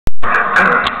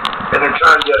And they're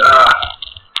trying to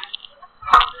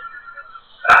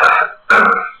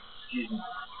excuse me.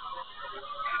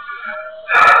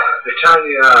 They're trying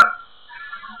to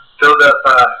build up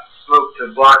smoke to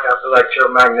block out the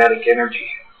electromagnetic energy.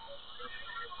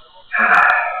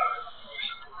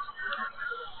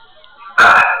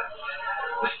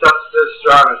 The stuff's so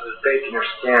strong as it's baking your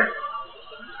skin.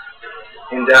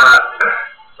 And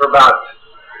for about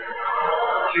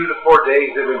 2 to 4 days,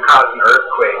 they've been causing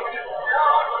earthquakes.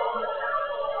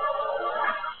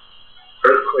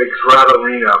 Earthquakes rattle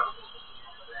Reno.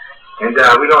 And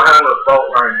we don't have no fault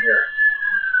line here.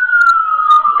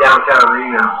 Downtown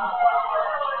Reno.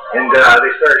 And they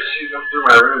started shooting them through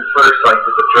my room first, like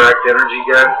with a direct energy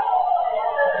gun.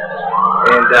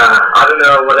 And I don't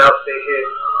know what else they hit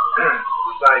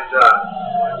besides up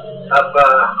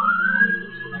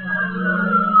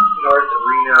north of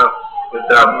Reno with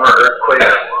more earthquakes.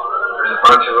 There's a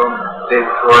bunch of them the day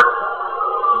before.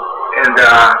 And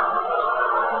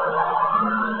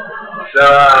so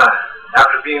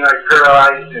after being like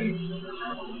paralyzed and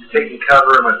taking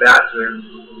cover in my bathroom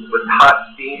with hot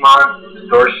steam on, the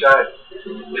door shut,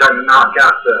 trying to knock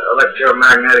out the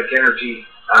electromagnetic energy.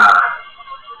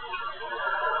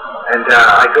 And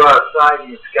I go outside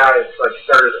and the sky is like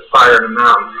started to fire in the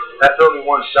mountains. That's only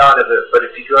one shot of it, but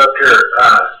if you go up here,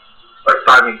 like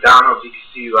by McDonald's, you can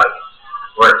see like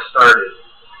where it started.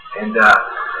 And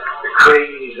they're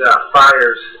creating these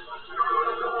fires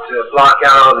to block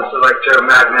out all this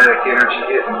electromagnetic energy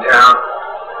hitting town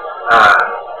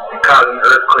and causing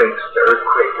earthquakes with the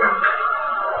earthquake gun.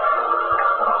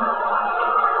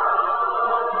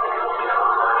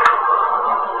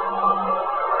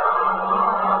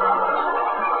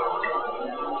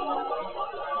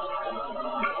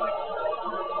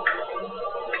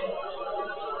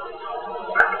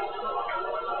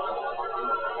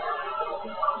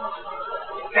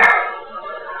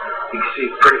 You can see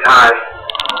it's pretty high.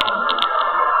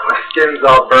 My skin's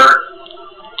all burnt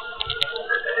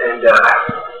and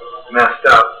messed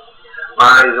up. My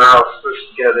eyes are all squished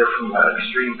together from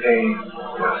extreme pain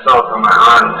and assault on my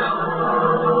eyes.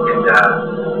 And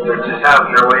they're just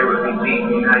having their way with me, beating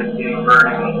me, knifing,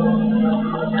 burning me,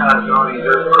 causing all these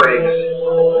earthquakes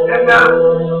and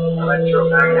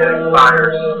electromagnetic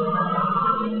fires.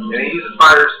 And they use the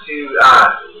fires to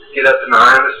get up in the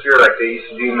atmosphere like they used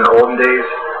to do in the olden days.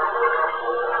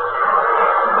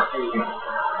 Excuse me.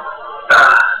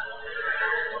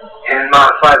 And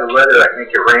modify the weather, like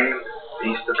make it rain. They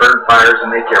used to burn fires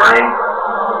and make it rain.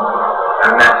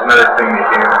 And that's another thing they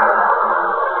do.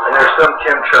 And there's some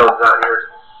chemtrails out here.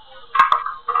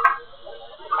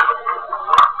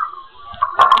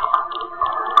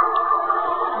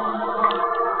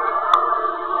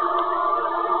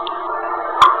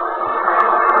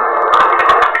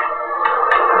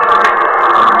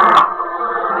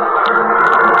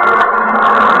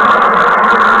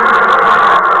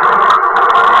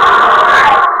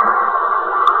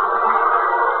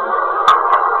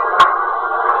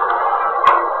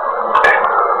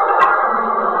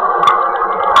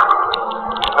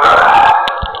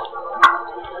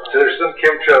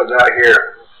 Chemtrails out here,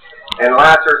 and the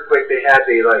last earthquake they had,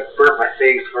 they like burnt my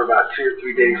face for about 2 or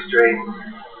 3 days straight,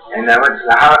 and I went to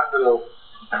the hospital,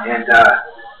 and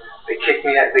they kicked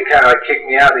me out. They kind of like kicked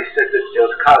me out. They said that it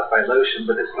was caused by lotion,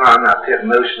 but it's not. I'm not putting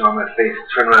lotion on my face.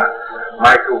 It's from a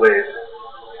microwave,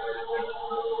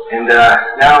 and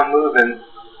now I'm moving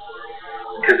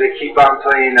because they keep on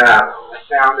playing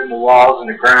sound in the walls and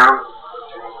the ground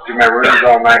through my rooms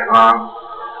all night long.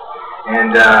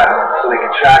 And so they can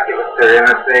track it with their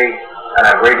NSA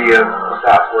radio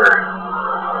software,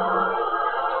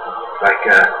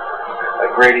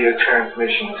 like radio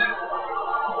transmissions.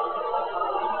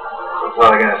 That's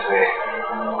all I gotta say.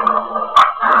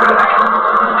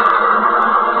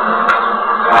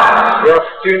 Yeah,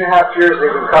 for 2.5 years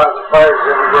they've been causing fires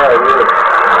everywhere I live.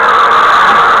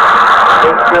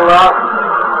 They fill up,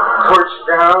 torch the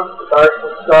ground with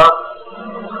arson stuff.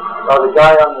 The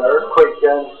guy on the earthquake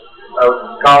gun, with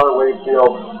the scholar wave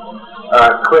field,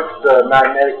 clicks the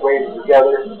magnetic waves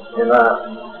together and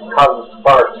causes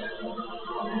sparks.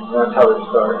 And that's how they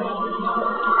start.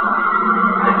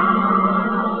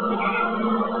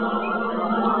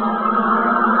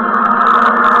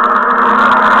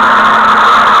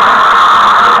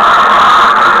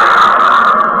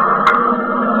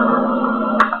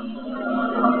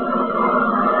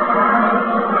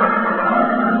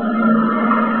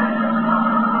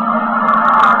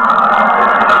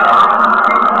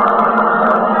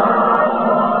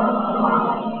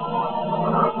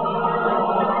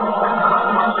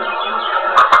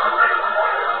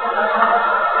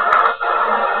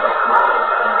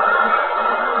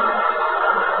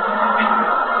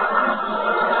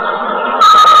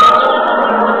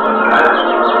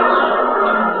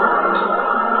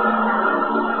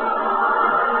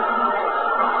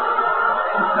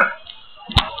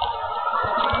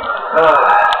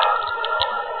 Ah.